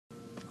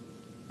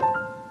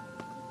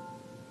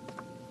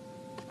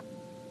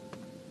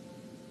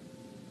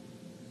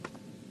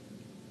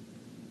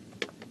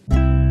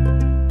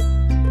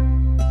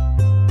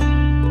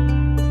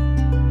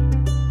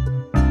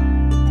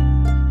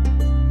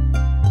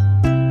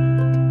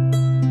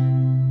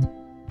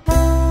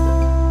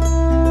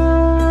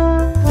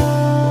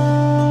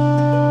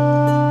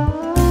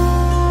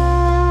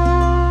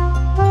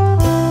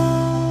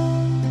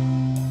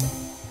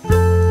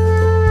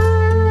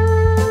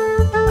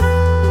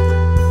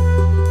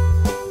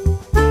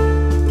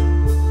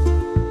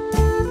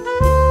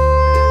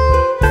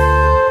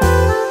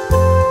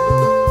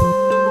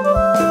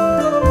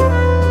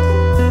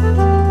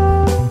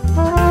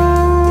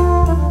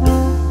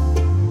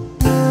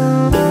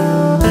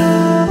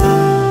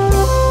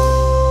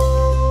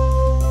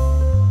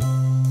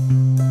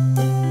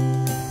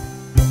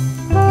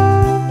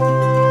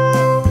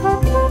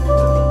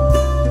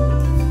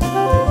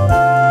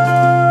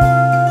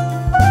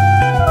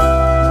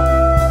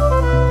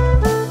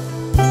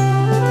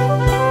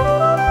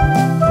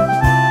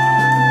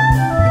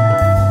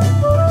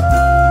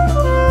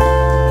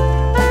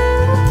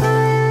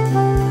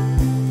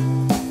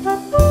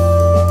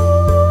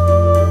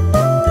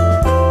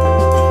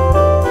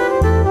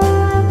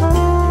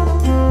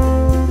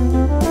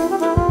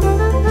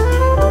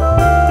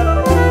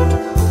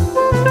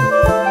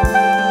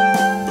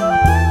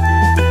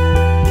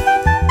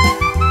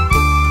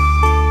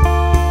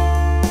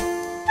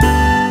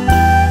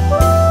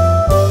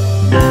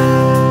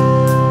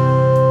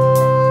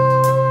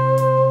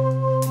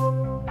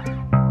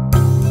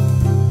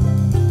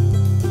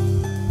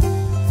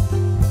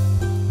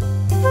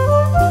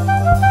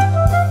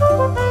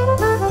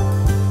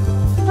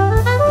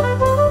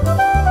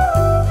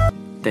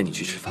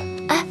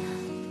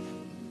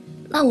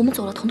那我们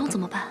走了，彤彤怎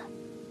么办？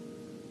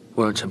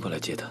我让陈婆来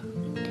接他。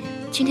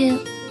今天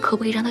可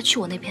不可以让他去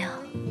我那边啊？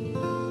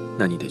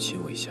那你得亲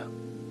我一下。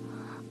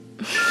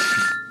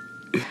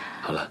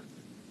好了，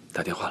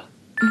打电话了。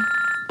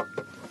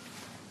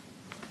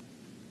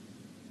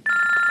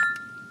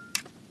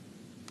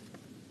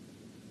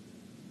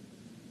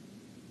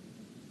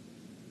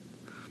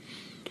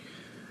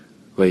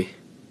喂，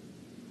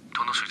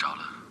彤彤睡着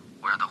了，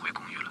我让她回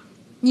公寓了。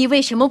你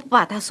为什么不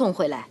把她送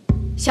回来？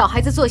小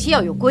孩子作息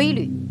要有规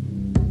律。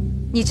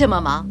你这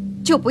么忙，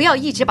就不要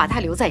一直把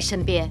她留在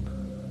身边。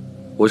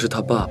我是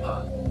他爸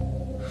爸，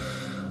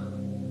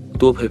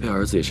多陪陪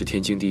儿子也是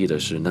天经地义的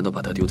事，难道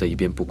把他丢在一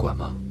边不管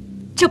吗？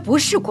这不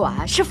是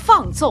管，是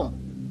放纵。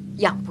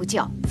养不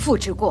教，父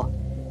之过。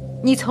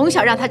你从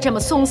小让他这么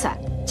松散，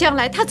将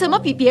来他怎么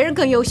比别人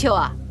更优秀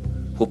啊？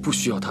我不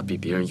需要他比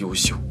别人优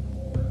秀，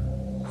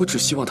我只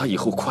希望他以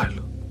后快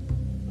乐。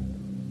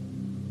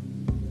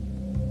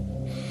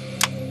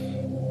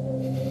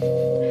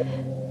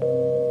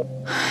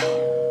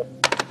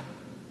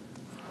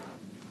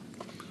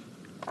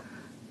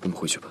我们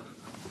回去吧。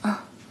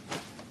啊。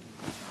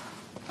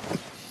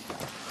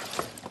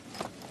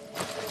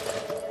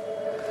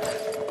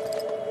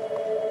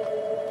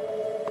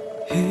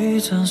一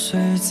场水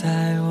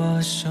在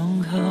我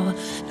胸口，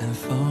冷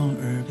风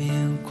耳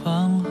边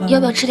狂欢。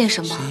要不要吃点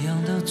什么？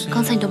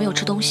刚才你都没有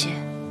吃东西。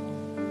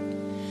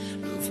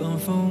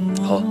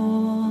好。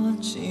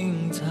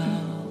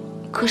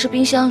可是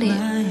冰箱里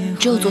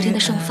只有昨天的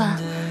剩饭，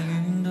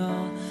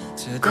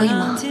可以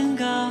吗？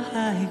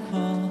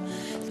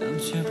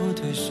却不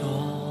退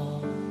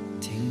缩，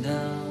听到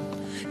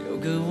有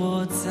个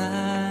我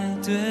在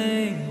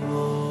对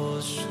我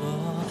说，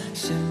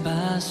先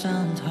把伤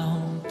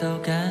痛都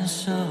感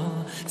受，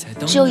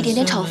只有一点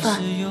点炒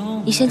饭，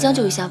你先将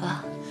就一下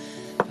吧。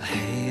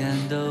黑暗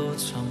都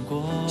闯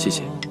过，谢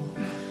谢。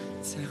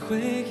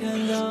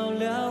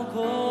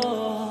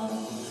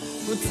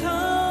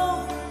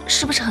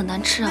是不是很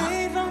难吃啊？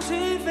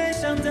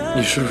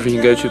你是不是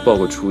应该去报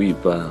个厨艺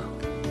班啊？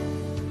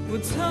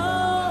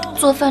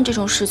做饭这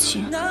种事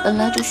情本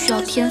来就需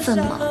要天分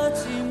嘛，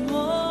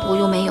我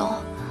又没有。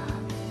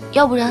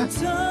要不然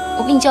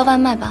我给你叫外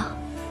卖吧。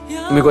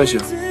没关系，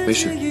没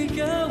事，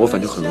我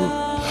反正很饿。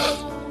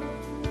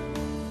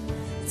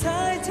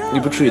你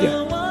不吃一点？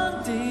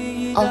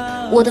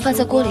哦，我的饭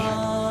在锅里。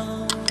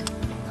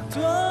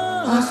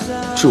啊，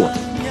是我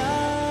的。